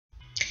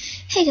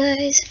Hey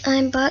guys,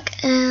 I'm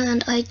back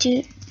and I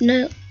do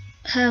not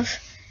have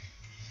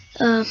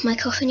my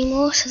cough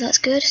anymore, so that's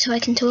good, so I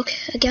can talk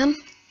again.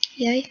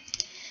 Yay.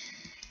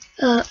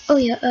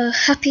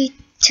 Happy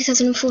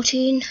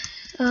 2014.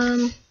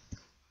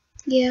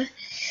 Yeah.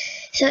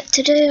 So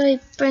today I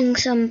bring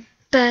some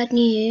bad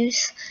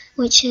news,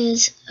 which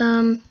is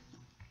I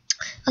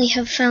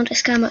have found a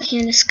scammer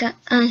here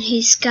and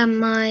he scammed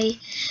my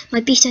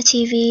Beta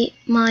TV,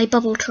 my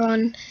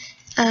bubbletron,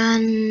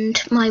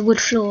 and my wood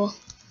floor.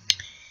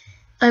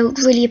 I would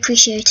really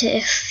appreciate it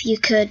if you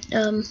could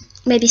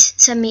maybe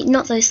send me,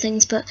 not those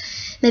things, but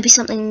maybe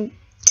something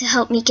to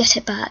help me get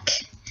it back.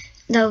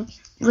 I would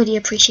really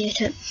appreciate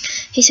it.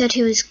 He said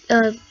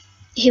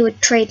he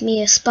would trade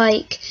me a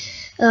spike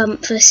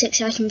for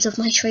 6 items of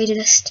my trade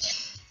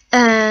list,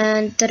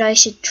 and that I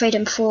should trade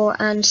him 4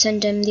 and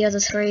send him the other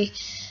 2,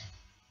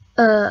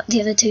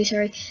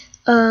 sorry.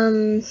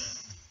 But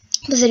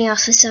then he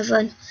asked for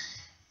 7.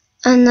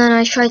 And then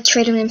I tried to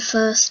trade him in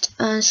first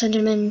and send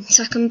him in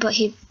second, but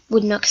he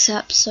wouldn't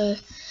accept, so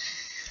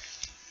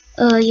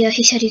yeah,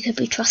 he said he could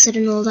be trusted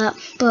and all that,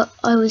 but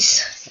I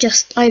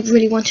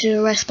really wanted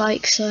a rare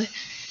spike, so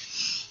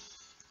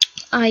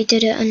I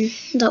did it, and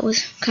that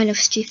was kind of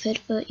stupid,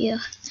 but yeah.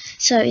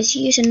 So his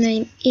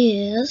username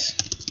is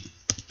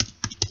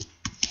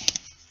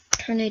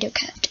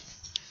Tornadocat.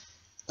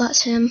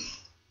 That's him.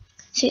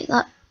 See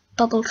that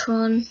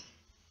bubbletron,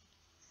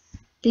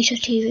 Beta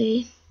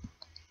TV,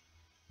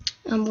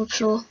 and wood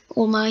floor,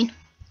 all mine.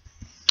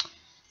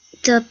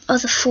 The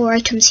other 4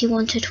 items he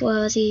wanted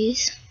were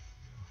these.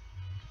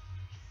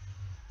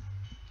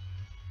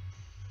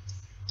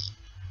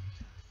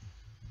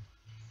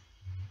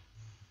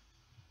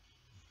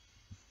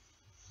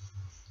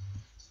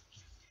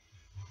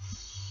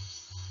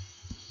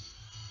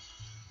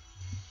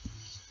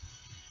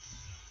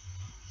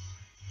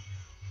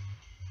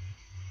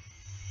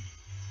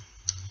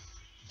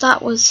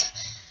 That was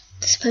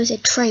the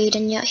supposed trade,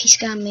 and yet he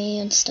scammed me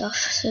and stuff,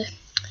 so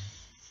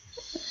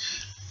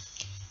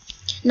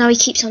now he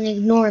keeps on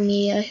ignoring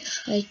me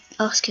if I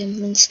ask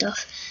him and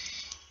stuff.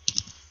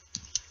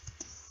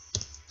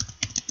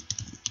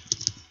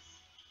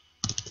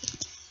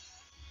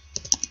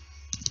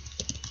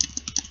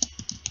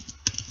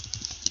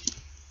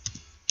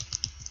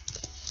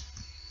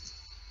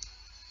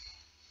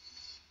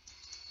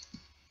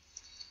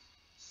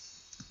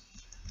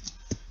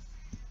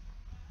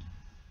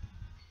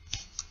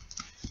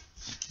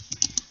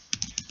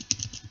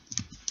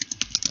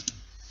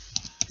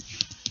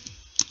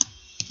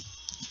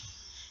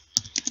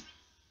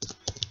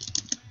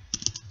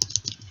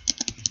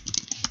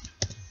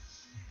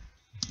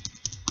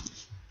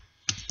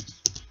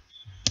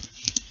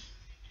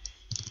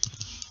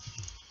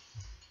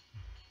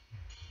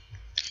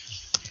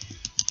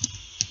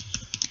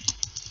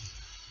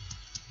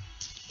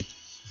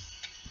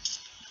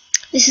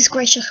 This is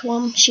Gracious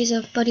One, she's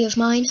a buddy of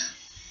mine.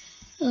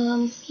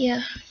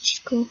 Yeah, she's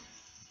cool.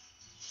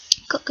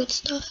 Got good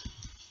stuff.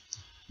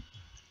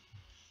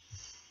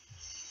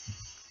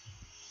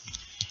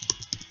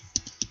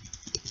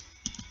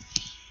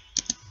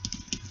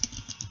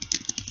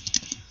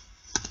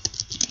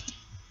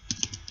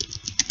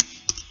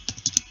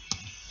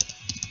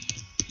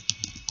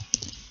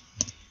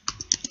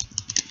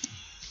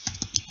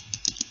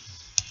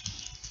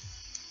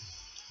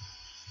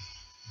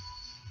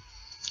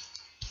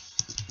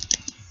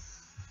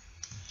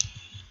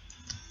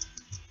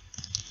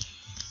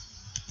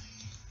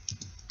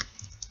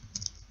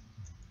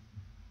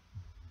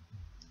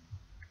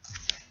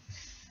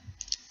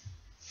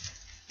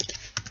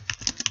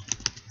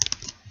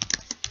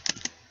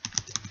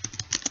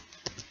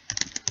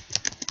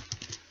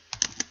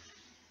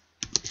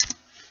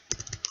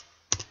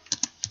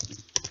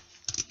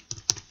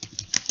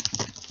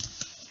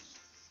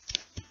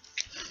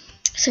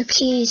 So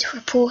please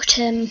report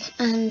him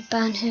and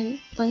ban him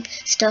and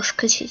stuff,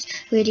 because he's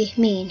really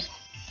mean.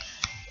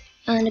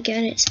 And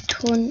again, it's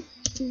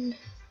Tornadocat.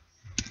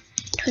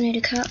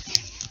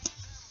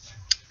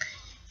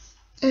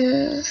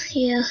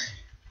 Yeah.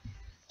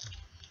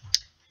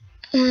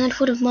 And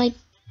one of my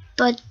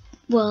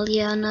well,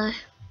 yeah, no.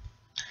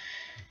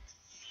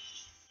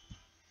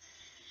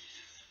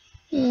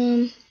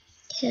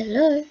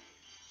 Hello.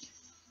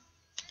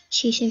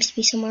 She seems to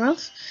be somewhere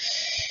else.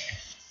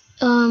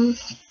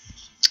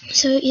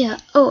 So yeah,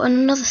 oh, and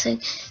another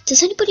thing,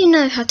 does anybody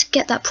know how to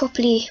get that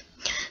properly?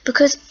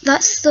 Because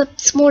that's the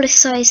smallest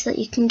size that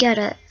you can get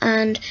it,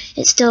 and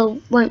it still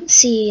won't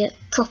see it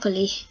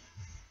properly.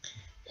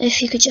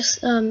 If you could just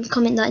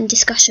comment that in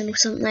discussion or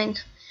something,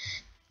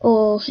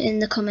 or in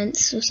the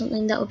comments or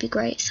something, that would be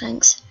great,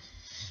 thanks.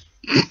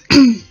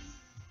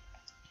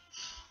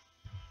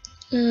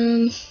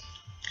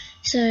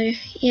 So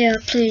yeah,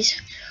 please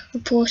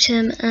report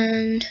him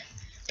and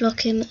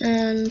block him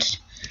and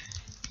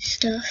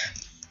stuff.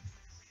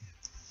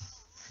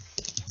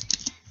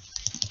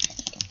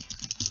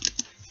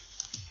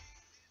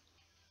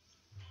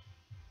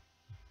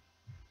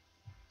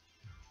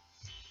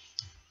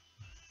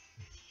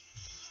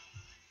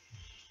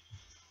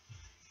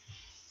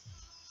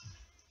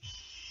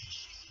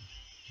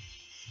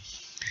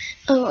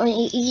 Oh,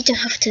 you don't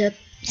have to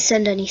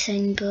send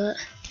anything, but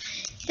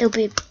it'll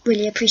be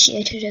really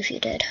appreciated if you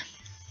did.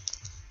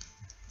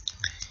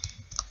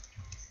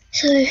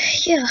 So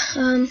yeah,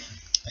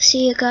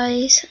 see you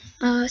guys.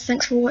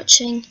 Thanks for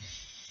watching.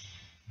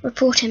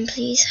 Report in,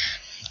 please.